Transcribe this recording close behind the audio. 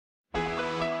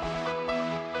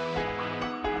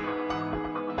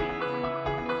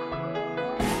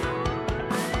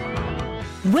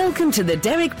Welcome to the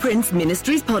Derek Prince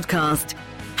Ministries podcast,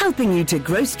 helping you to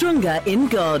grow stronger in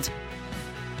God.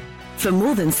 For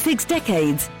more than 6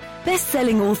 decades,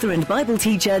 best-selling author and Bible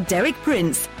teacher Derek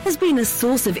Prince has been a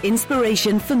source of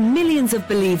inspiration for millions of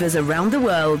believers around the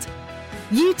world.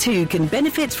 You too can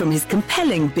benefit from his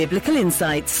compelling biblical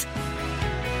insights.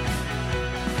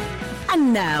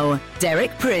 And now,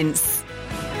 Derek Prince.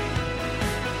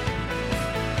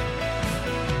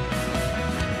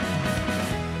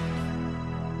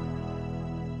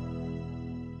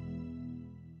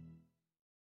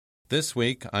 This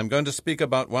week, I'm going to speak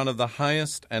about one of the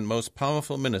highest and most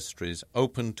powerful ministries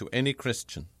open to any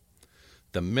Christian,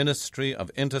 the ministry of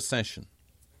intercession.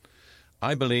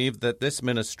 I believe that this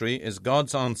ministry is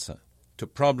God's answer to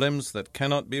problems that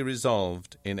cannot be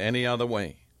resolved in any other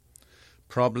way.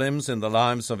 Problems in the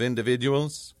lives of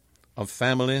individuals, of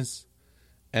families,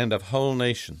 and of whole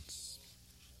nations.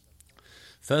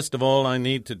 First of all, I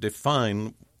need to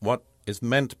define what is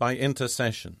meant by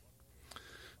intercession.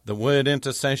 The word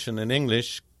intercession in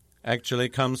English actually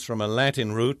comes from a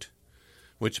Latin root,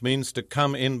 which means to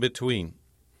come in between.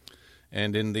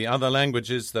 And in the other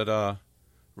languages that are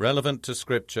relevant to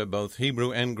Scripture, both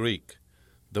Hebrew and Greek,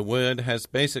 the word has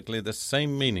basically the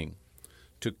same meaning,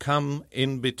 to come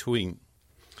in between.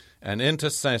 An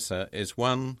intercessor is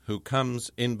one who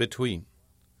comes in between.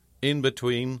 In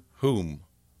between whom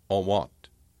or what?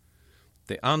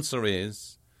 The answer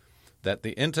is that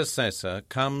the intercessor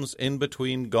comes in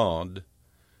between God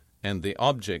and the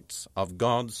objects of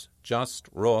God's just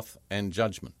wrath and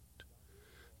judgment.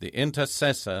 The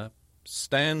intercessor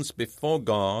stands before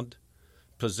God,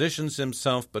 positions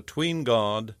himself between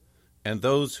God and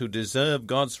those who deserve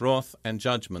God's wrath and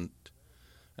judgment,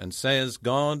 and says,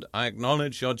 God, I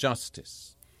acknowledge your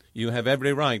justice. You have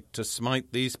every right to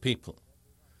smite these people.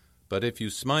 But if you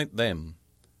smite them,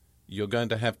 you're going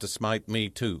to have to smite me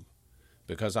too,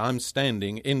 because I'm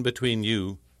standing in between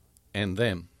you and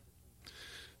them.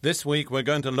 This week we're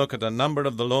going to look at a number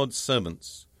of the Lord's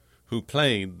servants who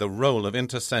played the role of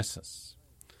intercessors.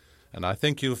 And I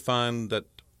think you'll find that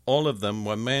all of them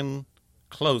were men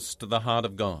close to the heart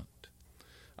of God.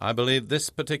 I believe this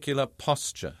particular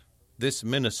posture, this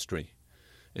ministry,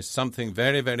 is something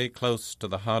very, very close to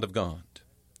the heart of God.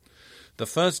 The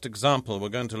first example we're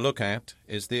going to look at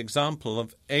is the example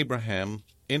of Abraham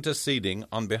interceding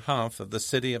on behalf of the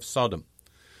city of Sodom,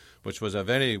 which was a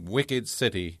very wicked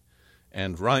city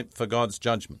and ripe for God's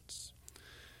judgments.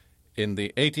 In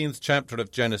the 18th chapter of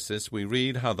Genesis, we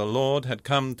read how the Lord had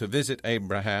come to visit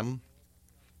Abraham,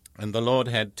 and the Lord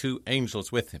had 2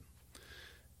 angels with him.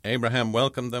 Abraham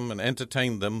welcomed them and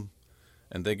entertained them,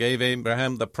 and they gave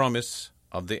Abraham the promise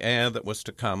of the heir that was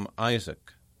to come,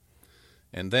 Isaac.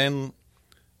 And then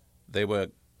they were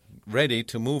ready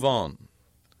to move on.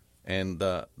 And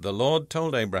the Lord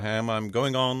told Abraham, I'm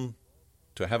going on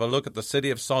to have a look at the city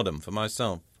of Sodom for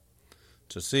myself,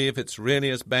 to see if it's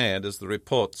really as bad as the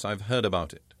reports I've heard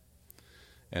about it.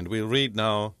 And we'll read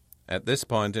now, at this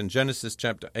point, in Genesis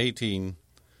chapter 18,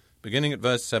 beginning at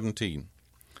verse 17.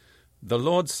 The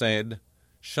Lord said,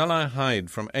 Shall I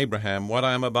hide from Abraham what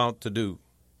I am about to do?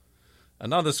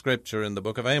 Another scripture in the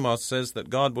book of Amos says that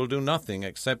God will do nothing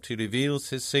except he reveals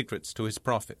his secrets to his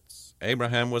prophets.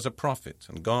 Abraham was a prophet,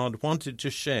 and God wanted to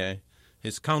share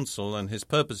his counsel and his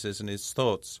purposes and his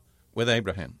thoughts with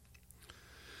Abraham.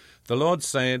 The Lord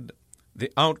said,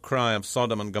 The outcry of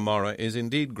Sodom and Gomorrah is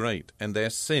indeed great, and their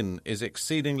sin is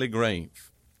exceedingly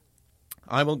grave.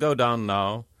 I will go down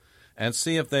now and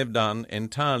see if they've done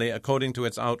entirely according to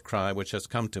its outcry which has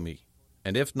come to me,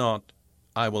 and if not,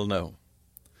 I will know.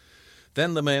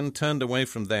 Then the men turned away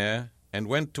from there and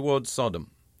went toward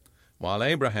Sodom, while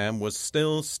Abraham was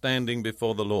still standing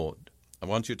before the Lord. I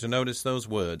want you to notice those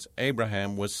words.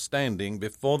 Abraham was standing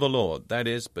before the Lord, that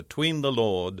is, between the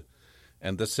Lord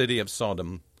and the city of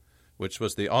Sodom, which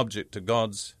was the object of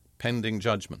God's pending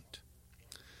judgment.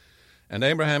 And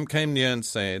Abraham came near and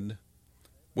said,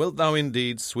 Wilt thou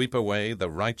indeed sweep away the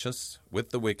righteous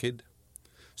with the wicked?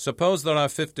 Suppose there are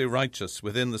 50 righteous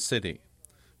within the city.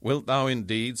 Wilt thou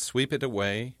indeed sweep it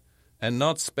away, and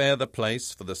not spare the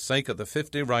place for the sake of the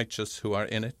 50 righteous who are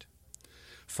in it?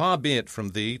 Far be it from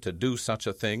thee to do such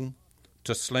a thing,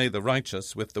 to slay the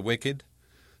righteous with the wicked,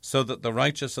 so that the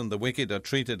righteous and the wicked are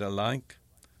treated alike.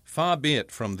 Far be it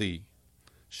from thee.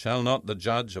 Shall not the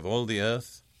judge of all the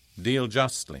earth deal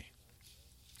justly?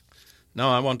 Now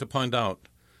I want to point out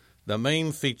the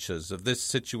main features of this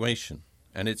situation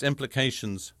and its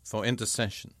implications for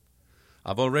intercession.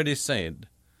 I've already said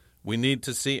we need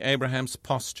to see Abraham's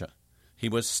posture. He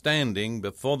was standing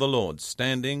before the Lord,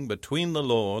 standing between the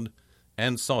Lord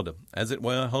and Sodom, as it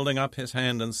were, holding up his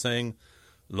hand and saying,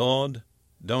 Lord,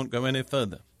 Don't go any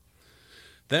further.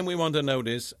 Then we want to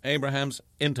notice Abraham's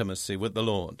intimacy with the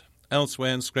Lord.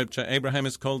 Elsewhere in Scripture, Abraham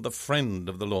is called the friend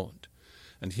of the Lord.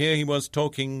 And here he was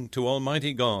talking to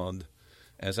Almighty God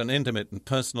as an intimate and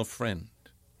personal friend.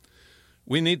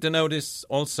 We need to notice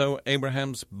also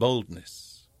Abraham's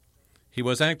boldness. He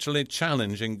was actually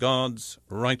challenging God's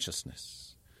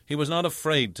righteousness. He was not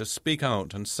afraid to speak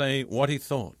out and say what he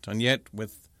thought, and yet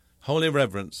with holy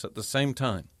reverence at the same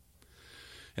time.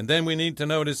 And then we need to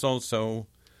notice also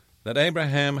that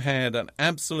Abraham had an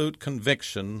absolute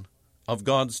conviction of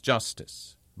God's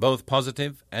justice, both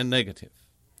positive and negative.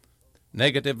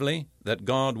 Negatively, that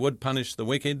God would punish the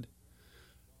wicked.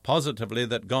 Positively,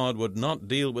 that God would not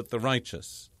deal with the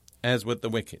righteous as with the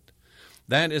wicked.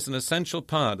 That is an essential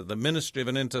part of the ministry of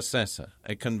an intercessor,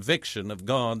 a conviction of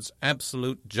God's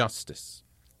absolute justice.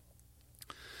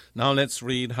 Now let's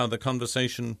read how the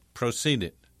conversation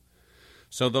proceeded.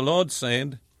 So the Lord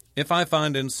said, "If I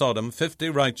find in Sodom 50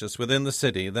 righteous within the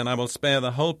city, then I will spare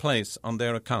the whole place on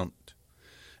their account."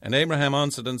 And Abraham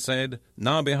answered and said,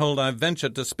 "Now behold, I have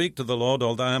ventured to speak to the Lord,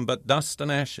 although I am but dust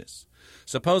and ashes.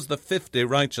 Suppose the 50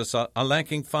 righteous are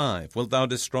lacking 5. Wilt thou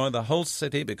destroy the whole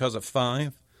city because of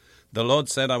 5? The Lord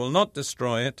said, I will not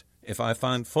destroy it if I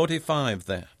find 45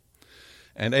 there.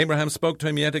 And Abraham spoke to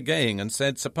him yet again, and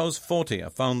said, Suppose 40 are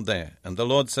found there. And the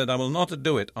Lord said, I will not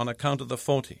do it on account of the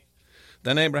 40.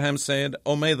 Then Abraham said,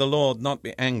 O may the Lord not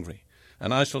be angry,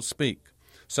 and I shall speak.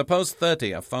 Suppose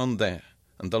 30 are found there.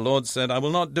 And the Lord said, I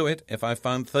will not do it if I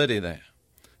find 30 there.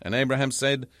 And Abraham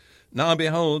said, Now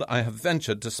behold, I have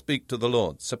ventured to speak to the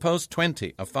Lord. Suppose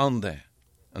 20 are found there.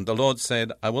 And the Lord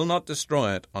said, I will not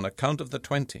destroy it on account of the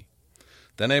 20.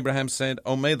 Then Abraham said,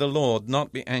 O may the Lord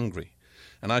not be angry,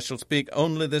 and I shall speak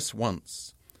only this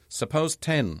once. Suppose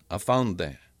 10 are found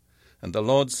there. And the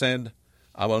Lord said,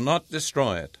 I will not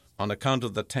destroy it on account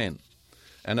of the 10.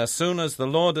 And as soon as the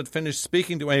Lord had finished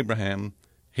speaking to Abraham,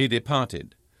 he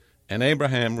departed, and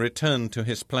Abraham returned to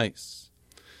his place.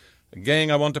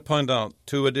 Again, I want to point out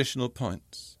 2 additional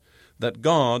points. That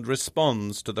God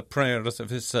responds to the prayers of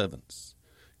his servants.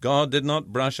 God did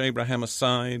not brush Abraham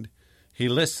aside. He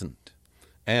listened.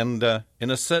 And in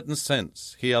a certain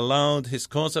sense, he allowed his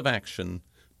course of action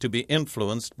to be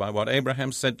influenced by what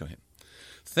Abraham said to him.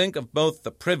 Think of both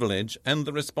the privilege and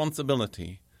the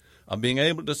responsibility of being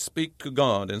able to speak to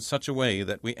God in such a way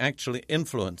that we actually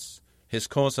influence his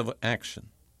course of action.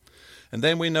 And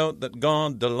then we note that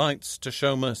God delights to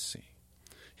show mercy.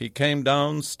 He came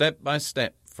down step by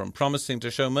step from promising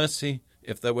to show mercy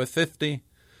if there were 50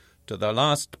 to the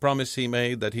last promise he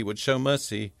made that he would show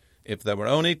mercy if there were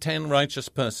only 10 righteous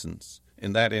persons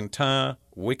in that entire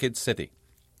wicked city.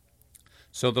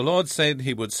 So the Lord said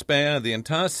he would spare the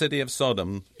entire city of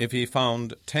Sodom if he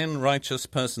found 10 righteous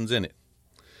persons in it.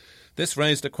 This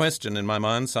raised a question in my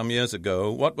mind some years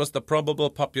ago. What was the probable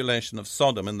population of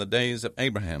Sodom in the days of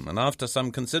Abraham? And after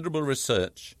some considerable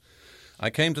research, I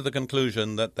came to the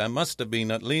conclusion that there must have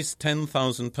been at least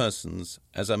 10,000 persons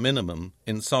as a minimum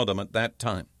in Sodom at that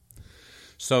time.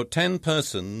 So 10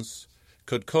 persons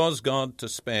could cause God to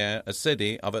spare a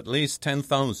city of at least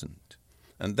 10,000.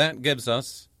 And that gives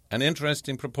us an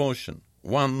interesting proportion,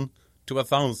 1 to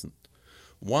 1,000.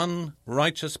 One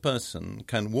righteous person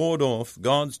can ward off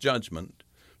God's judgment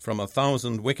from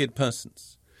 1,000 wicked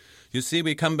persons. You see,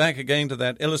 we come back again to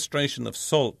that illustration of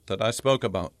salt that I spoke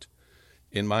about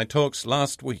in my talks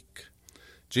last week.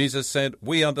 Jesus said,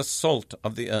 we are the salt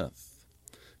of the earth.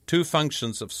 2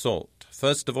 functions of salt.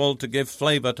 First of all, to give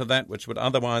flavor to that which would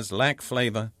otherwise lack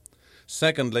flavor.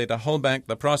 Secondly, to hold back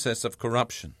the process of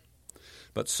corruption.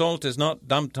 But salt is not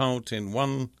dumped out in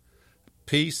one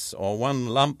piece or one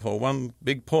lump or one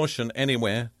big portion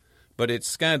anywhere, but it's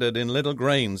scattered in little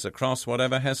grains across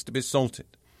whatever has to be salted.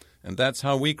 And that's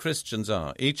how we Christians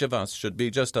are. Each of us should be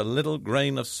just a little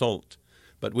grain of salt,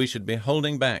 but we should be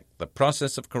holding back the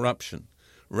process of corruption,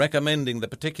 recommending the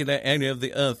particular area of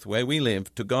the earth where we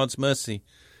live to God's mercy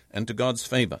and to God's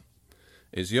favor.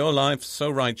 Is your life so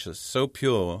righteous, so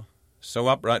pure, so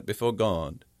upright before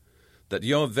God, that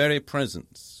your very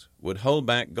presence would hold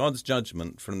back God's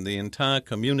judgment from the entire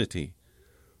community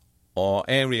or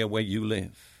area where you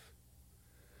live?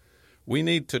 We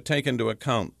need to take into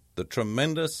account the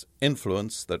tremendous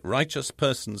influence that righteous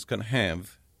persons can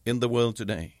have in the world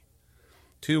today.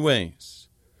 2 ways: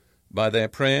 by their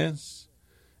prayers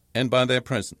and by their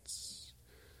presence.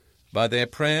 By their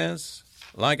prayers,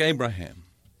 like Abraham,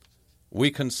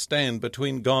 we can stand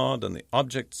between God and the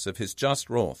objects of his just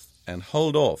wrath and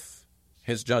hold off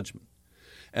his judgment.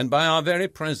 And by our very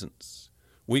presence,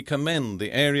 we commend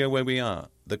the area where we are,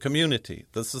 the community,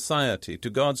 the society, to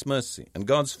God's mercy and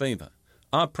God's favor.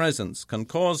 Our presence can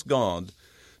cause God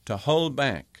to hold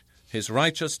back his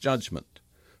righteous judgment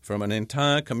from an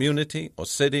entire community or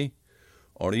city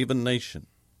or even nation.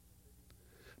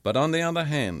 But on the other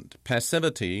hand,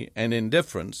 passivity and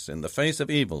indifference in the face of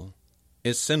evil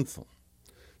is sinful.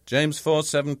 James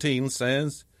 4:17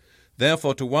 says,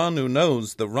 "Therefore to one who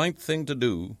knows the right thing to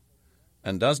do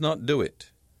and does not do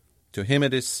it, to him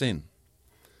it is sin."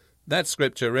 That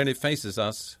scripture really faces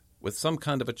us with some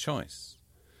kind of a choice.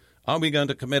 Are we going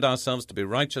to commit ourselves to be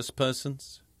righteous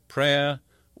persons, prayer,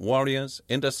 warriors,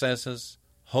 intercessors,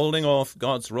 holding off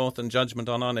God's wrath and judgment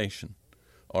on our nation?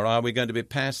 Or are we going to be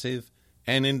passive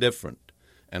and indifferent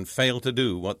and fail to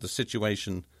do what the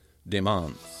situation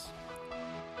demands?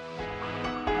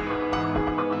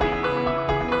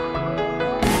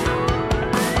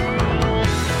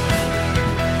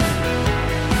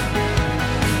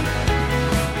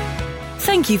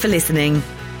 Thank you for listening.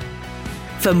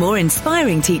 For more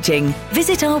inspiring teaching,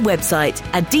 visit our website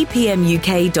at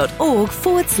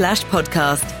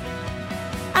dpmuk.org/podcast.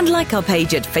 And like our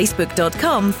page at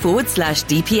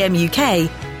facebook.com/dpmuk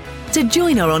to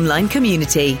join our online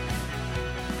community.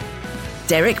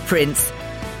 Derek Prince,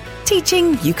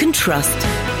 teaching you can trust.